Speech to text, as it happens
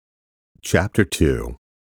Chapter 2.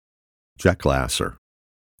 Jack Glasser,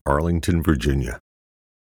 Arlington, Virginia.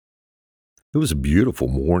 It was a beautiful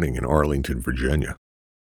morning in Arlington, Virginia.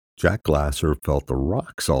 Jack Glasser felt the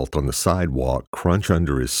rock salt on the sidewalk crunch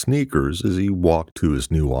under his sneakers as he walked to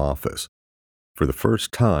his new office, for the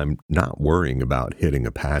first time not worrying about hitting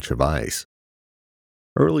a patch of ice.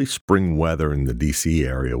 Early spring weather in the D.C.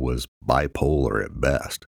 area was bipolar at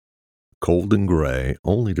best. Cold and gray,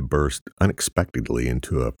 only to burst unexpectedly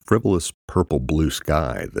into a frivolous purple-blue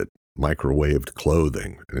sky that microwaved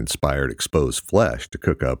clothing and inspired exposed flesh to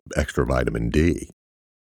cook up extra vitamin D.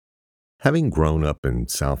 Having grown up in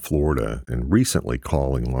South Florida and recently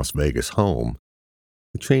calling Las Vegas home,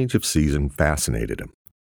 the change of season fascinated him,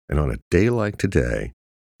 and on a day like today,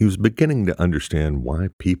 he was beginning to understand why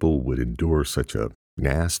people would endure such a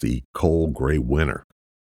nasty, cold, gray winter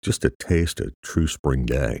just to taste a true spring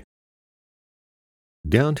day.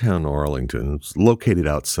 Downtown Arlington is located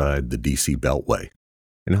outside the D.C. Beltway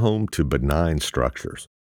and home to benign structures,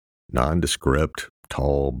 nondescript,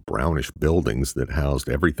 tall, brownish buildings that housed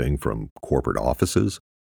everything from corporate offices,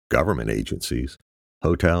 government agencies,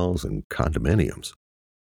 hotels, and condominiums.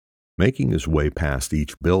 Making his way past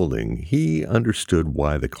each building, he understood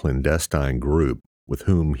why the clandestine group with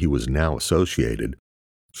whom he was now associated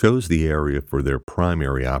chose the area for their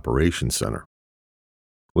primary operations center.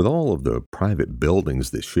 With all of the private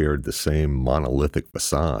buildings that shared the same monolithic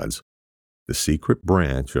facades, the secret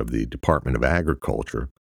branch of the Department of Agriculture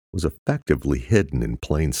was effectively hidden in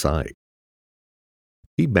plain sight.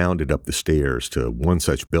 He bounded up the stairs to one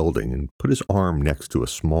such building and put his arm next to a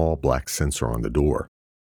small black sensor on the door,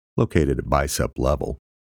 located at bicep level,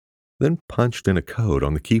 then punched in a code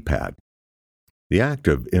on the keypad. The act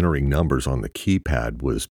of entering numbers on the keypad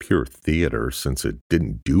was pure theater since it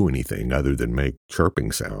didn't do anything other than make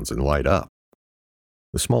chirping sounds and light up.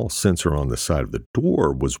 The small sensor on the side of the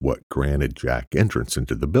door was what granted Jack entrance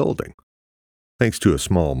into the building, thanks to a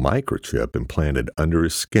small microchip implanted under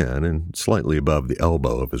his skin and slightly above the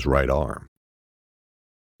elbow of his right arm.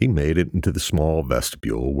 He made it into the small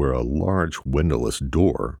vestibule where a large windowless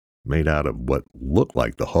door, made out of what looked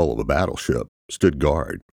like the hull of a battleship, stood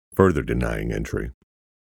guard, further denying entry.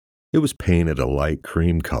 It was painted a light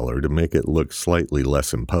cream color to make it look slightly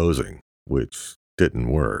less imposing, which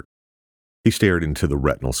didn't work. He stared into the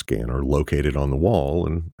retinal scanner located on the wall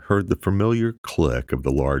and heard the familiar click of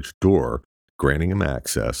the large door, granting him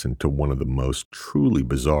access into one of the most truly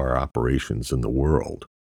bizarre operations in the world.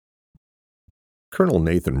 Colonel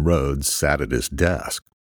Nathan Rhodes sat at his desk.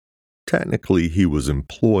 Technically, he was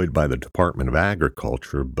employed by the Department of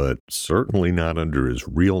Agriculture, but certainly not under his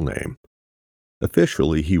real name.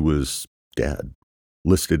 Officially, he was dead,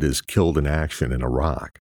 listed as killed in action in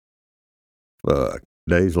Iraq. Fuck,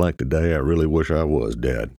 days like today, I really wish I was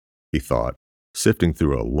dead, he thought, sifting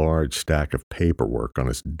through a large stack of paperwork on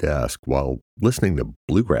his desk while listening to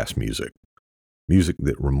bluegrass music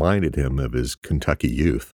that reminded him of his Kentucky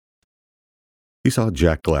youth. He saw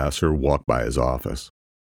Jack Glasser walk by his office.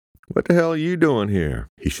 "What the hell are you doing here?"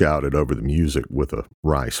 he shouted over the music with a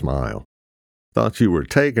wry smile. "Thought you were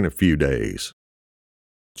taking a few days."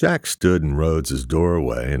 Jack stood in Rhodes's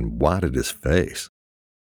doorway and wadded his face.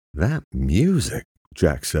 "That music,"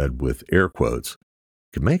 Jack said with air quotes,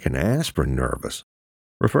 "could make an aspirin nervous,"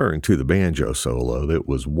 referring to the banjo solo that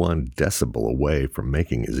was 1 decibel away from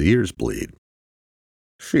making his ears bleed.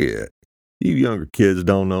 "Shit, you younger kids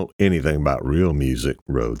don't know anything about real music,"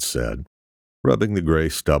 Rhodes said, rubbing the gray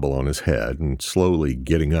stubble on his head and slowly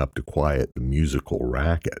getting up to quiet the musical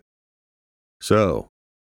racket. "So,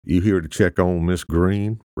 you here to check on Miss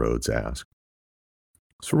Green?" Rhodes asked.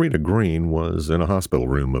 Serena Green was in a hospital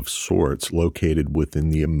room of sorts located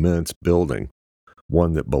within the immense building,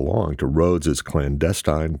 one that belonged to Rhodes's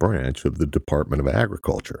clandestine branch of the Department of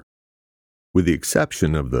Agriculture. With the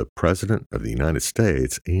exception of the President of the United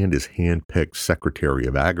States and his hand-picked Secretary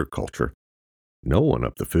of Agriculture, no one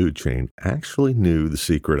up the food chain actually knew the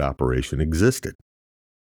secret operation existed.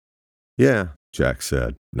 "Yeah," Jack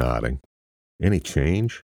said, nodding. "Any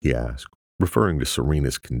change?" he asked, referring to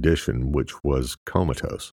Serena's condition, which was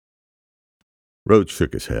comatose. Rhodes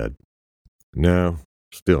shook his head. "No,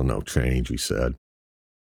 still no change," he said.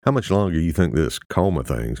 "How much longer you think this coma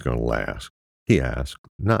thing's going to last?" he asked,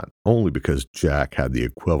 not only because Jack had the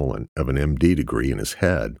equivalent of an MD degree in his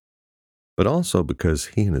head, but also because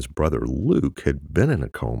he and his brother Luke had been in a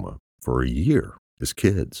coma for a year as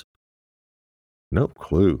kids. "No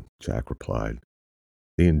clue," Jack replied.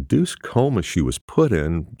 "The induced coma she was put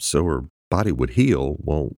in so her body would heal,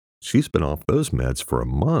 well, she's been off those meds for a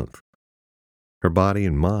month. Her body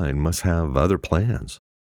and mind must have other plans.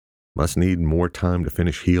 Must need more time to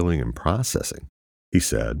finish healing and processing," he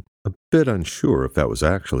said, a bit unsure if that was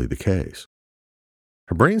actually the case.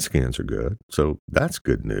 Her brain scans are good, so that's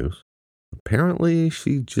good news. Apparently,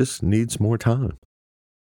 she just needs more time.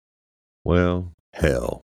 Well,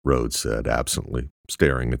 hell, Rhodes said absently,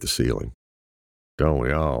 staring at the ceiling. Don't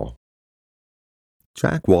we all?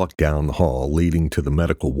 Jack walked down the hall leading to the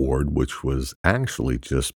medical ward, which was actually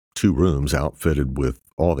just two rooms outfitted with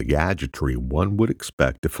all the gadgetry one would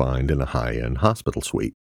expect to find in a high-end hospital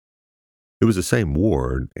suite. It was the same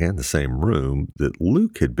ward and the same room that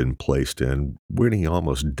Luke had been placed in when he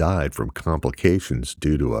almost died from complications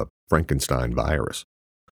due to a Frankenstein virus,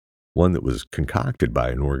 one that was concocted by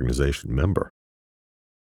an organization member.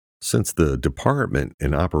 Since the department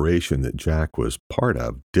and operation that Jack was part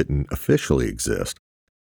of didn't officially exist,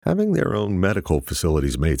 having their own medical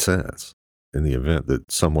facilities made sense in the event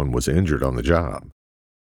that someone was injured on the job.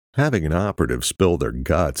 Having an operative spill their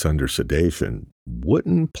guts under sedation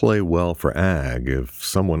wouldn't play well for Ag if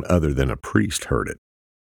someone other than a priest heard it.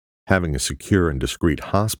 Having a secure and discreet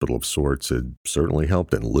hospital of sorts had certainly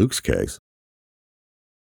helped in Luke's case.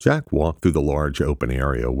 Jack walked through the large open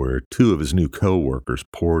area where two of his new co-workers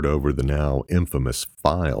pored over the now infamous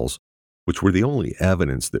files, which were the only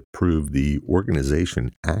evidence that proved the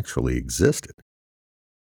organization actually existed.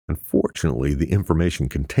 Unfortunately, the information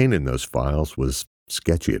contained in those files was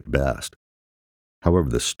sketchy at best. However,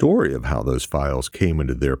 the story of how those files came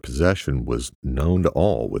into their possession was known to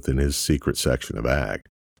all within his secret section of Ag.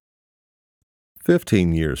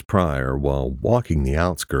 15 years prior, while walking the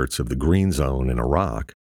outskirts of the Green Zone in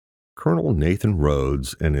Iraq, Colonel Nathan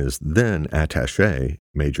Rhodes and his then attaché,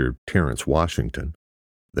 Major Terrence Washington,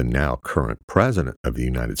 the now current President of the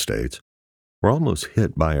United States, were almost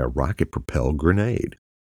hit by a rocket-propelled grenade.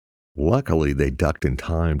 Luckily, they ducked in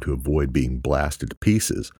time to avoid being blasted to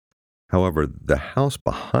pieces. However, the house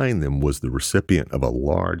behind them was the recipient of a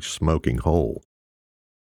large smoking hole.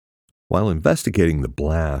 While investigating the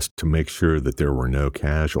blast to make sure that there were no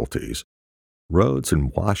casualties, Rhodes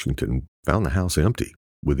and Washington found the house empty,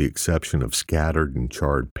 with the exception of scattered and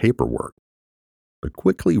charred paperwork, but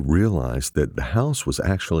quickly realized that the house was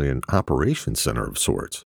actually an operations center of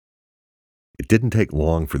sorts. It didn't take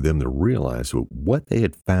long for them to realize that what they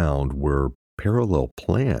had found were parallel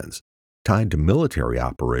plans tied to military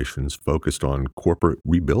operations focused on corporate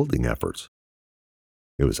rebuilding efforts.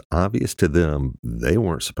 It was obvious to them they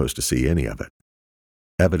weren't supposed to see any of it.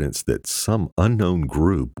 Evidence that some unknown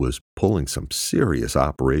group was pulling some serious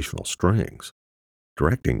operational strings,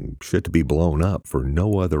 directing shit to be blown up for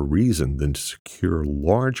no other reason than to secure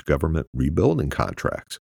large government rebuilding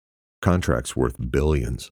contracts worth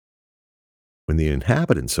billions. When the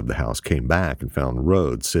inhabitants of the house came back and found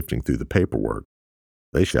Rhodes sifting through the paperwork,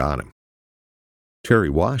 they shot him. Terry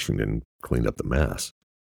Washington cleaned up the mess.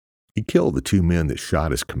 He killed the two men that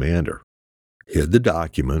shot his commander, hid the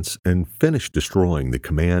documents, and finished destroying the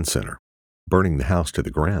command center, burning the house to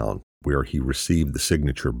the ground, where he received the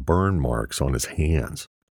signature burn marks on his hands.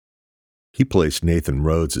 He placed Nathan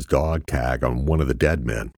Rhodes' dog tag on one of the dead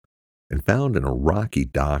men and found an Iraqi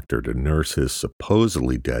doctor to nurse his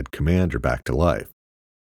supposedly dead commander back to life,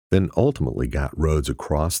 then ultimately got Rhodes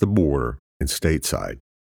across the border and stateside,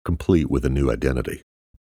 complete with a new identity.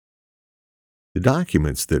 The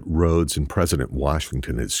documents that Rhodes and President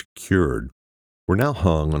Washington had secured were now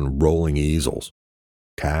hung on rolling easels,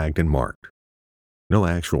 tagged and marked. No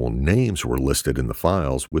actual names were listed in the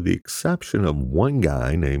files, with the exception of one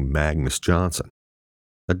guy named Magnus Johnson,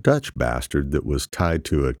 a Dutch bastard that was tied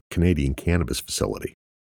to a Canadian cannabis facility,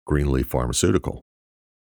 Greenleaf Pharmaceutical.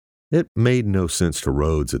 It made no sense to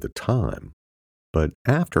Rhodes at the time, but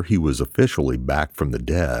after he was officially back from the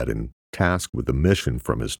dead and tasked with a mission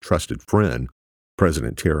from his trusted friend,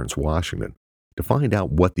 President Terrence Washington, to find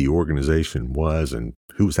out what the organization was and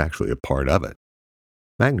who was actually a part of it,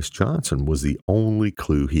 Magnus Johnson was the only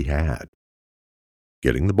clue he had.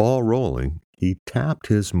 Getting the ball rolling, he tapped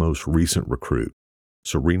his most recent recruit,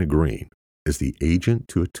 Serena Green, as the agent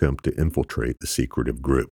to attempt to infiltrate the secretive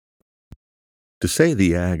group. To say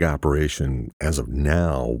the Ag operation, as of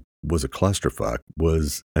now, was a clusterfuck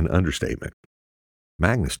was an understatement.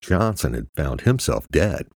 Magnus Johnson had found himself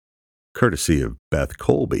dead, courtesy of Beth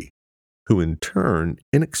Colby, who in turn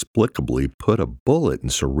inexplicably put a bullet in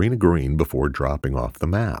Serena Green before dropping off the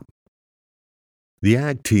map. The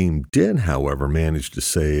Ag team did, however, manage to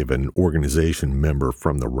save an organization member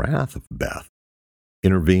from the wrath of Beth,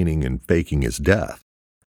 intervening and faking his death.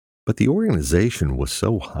 But the organization was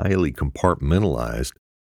so highly compartmentalized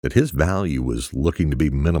that his value was looking to be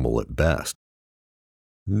minimal at best.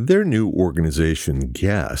 Their new organization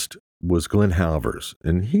guest was Glenn Halvers,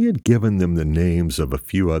 and he had given them the names of a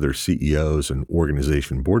few other CEOs and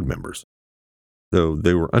organization board members. Though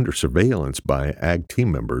they were under surveillance by ag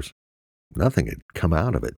team members, nothing had come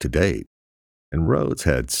out of it to date, and Rhodes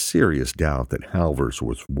had serious doubt that Halvers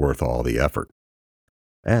was worth all the effort.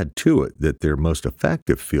 Add to it that their most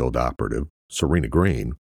effective field operative, Serena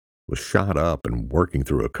Green, was shot up and working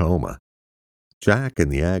through a coma. Jack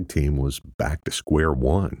and the ag team was back to square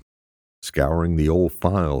one, scouring the old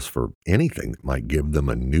files for anything that might give them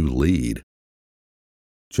a new lead.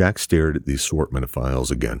 Jack stared at the assortment of files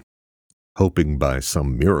again, hoping by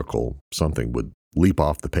some miracle something would leap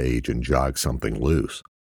off the page and jog something loose.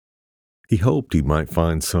 He hoped he might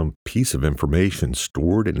find some piece of information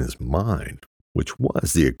stored in his mind, which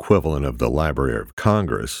was the equivalent of the Library of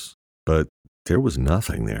Congress, but there was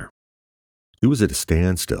nothing there. He was at a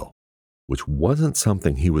standstill, which wasn't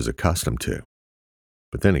something he was accustomed to.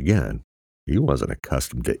 But then again, he wasn't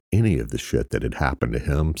accustomed to any of the shit that had happened to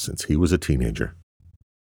him since he was a teenager.